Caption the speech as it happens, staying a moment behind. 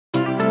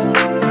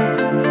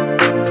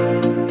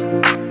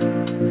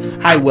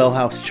Hi,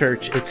 Wellhouse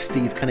Church. It's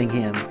Steve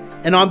Cunningham.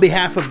 And on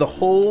behalf of the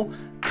whole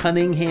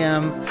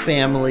Cunningham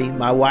family,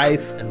 my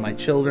wife and my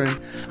children,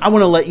 I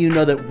want to let you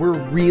know that we're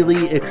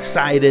really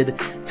excited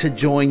to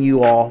join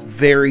you all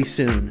very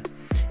soon.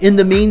 In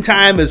the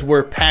meantime, as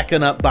we're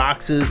packing up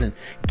boxes and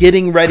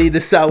getting ready to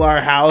sell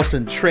our house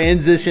and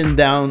transition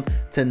down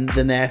to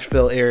the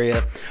Nashville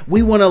area,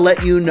 we want to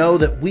let you know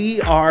that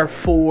we are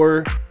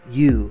for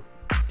you.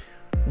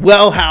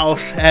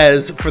 Wellhouse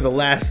has, for the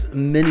last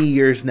many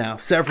years now,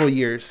 several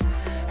years,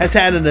 has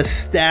had an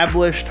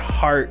established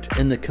heart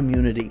in the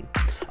community,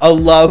 a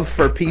love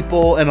for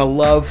people and a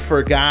love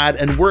for God,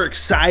 and we're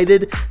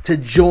excited to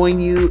join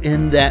you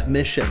in that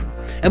mission.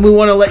 And we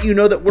want to let you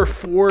know that we're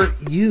for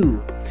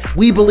you.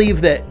 We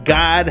believe that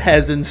God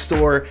has in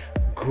store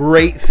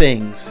great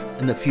things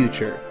in the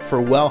future for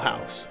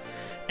Wellhouse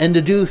and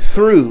to do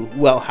through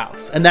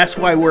Wellhouse, and that's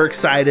why we're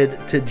excited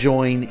to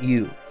join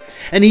you.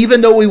 And even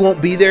though we won't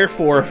be there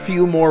for a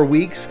few more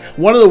weeks,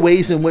 one of the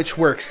ways in which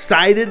we're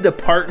excited to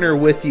partner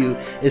with you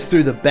is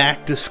through the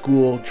Back to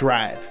School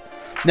Drive.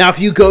 Now, if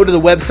you go to the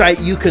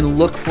website, you can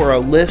look for a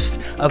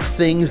list of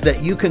things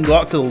that you can go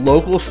out to the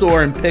local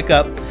store and pick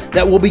up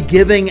that we'll be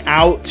giving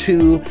out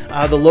to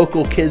the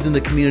local kids in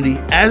the community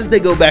as they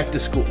go back to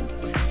school.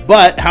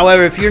 But,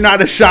 however, if you're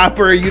not a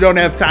shopper, you don't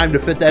have time to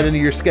fit that into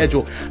your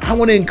schedule, I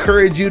want to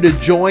encourage you to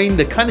join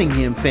the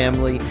Cunningham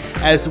family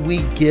as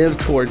we give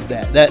towards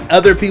that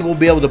other people will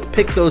be able to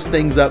pick those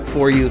things up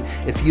for you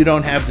if you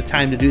don't have the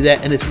time to do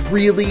that. And it's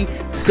really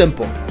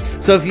simple.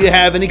 So if you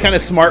have any kind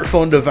of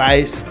smartphone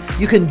device,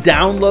 you can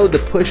download the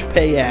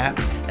PushPay app,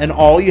 and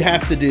all you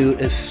have to do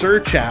is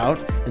search out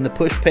in the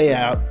PushPay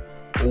app,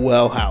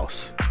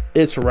 Wellhouse.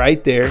 It's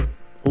right there.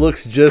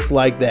 Looks just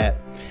like that.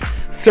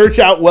 Search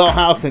out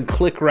Wellhouse and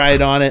click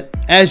right on it.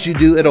 As you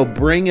do, it'll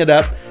bring it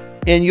up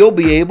and you'll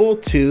be able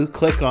to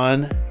click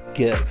on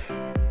Give.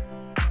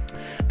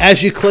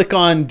 As you click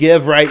on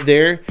Give right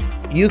there,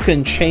 you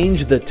can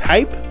change the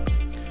type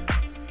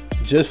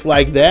just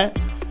like that,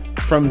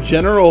 from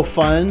General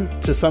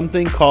Fund to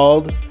something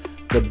called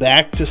the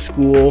Back to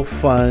School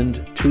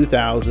Fund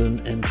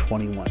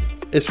 2021.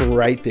 It's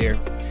right there.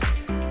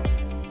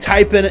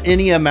 Type in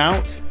any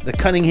amount. The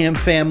Cunningham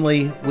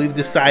family, we've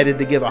decided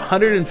to give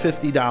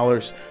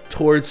 $150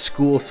 towards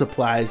school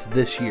supplies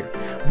this year.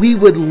 We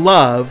would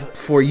love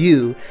for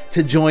you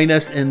to join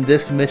us in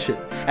this mission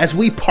as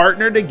we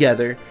partner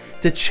together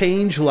to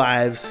change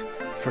lives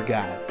for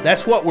God.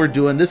 That's what we're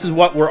doing. This is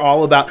what we're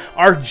all about.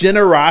 Our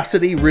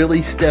generosity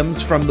really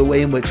stems from the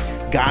way in which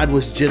God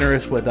was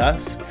generous with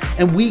us.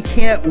 And we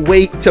can't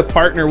wait to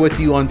partner with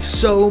you on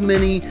so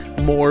many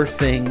more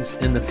things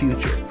in the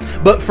future.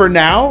 But for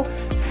now,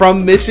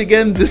 from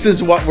Michigan, this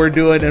is what we're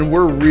doing, and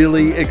we're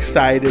really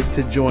excited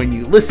to join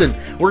you. Listen,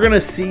 we're going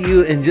to see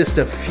you in just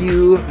a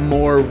few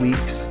more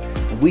weeks.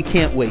 We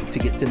can't wait to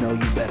get to know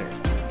you better.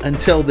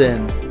 Until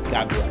then,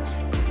 God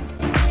bless.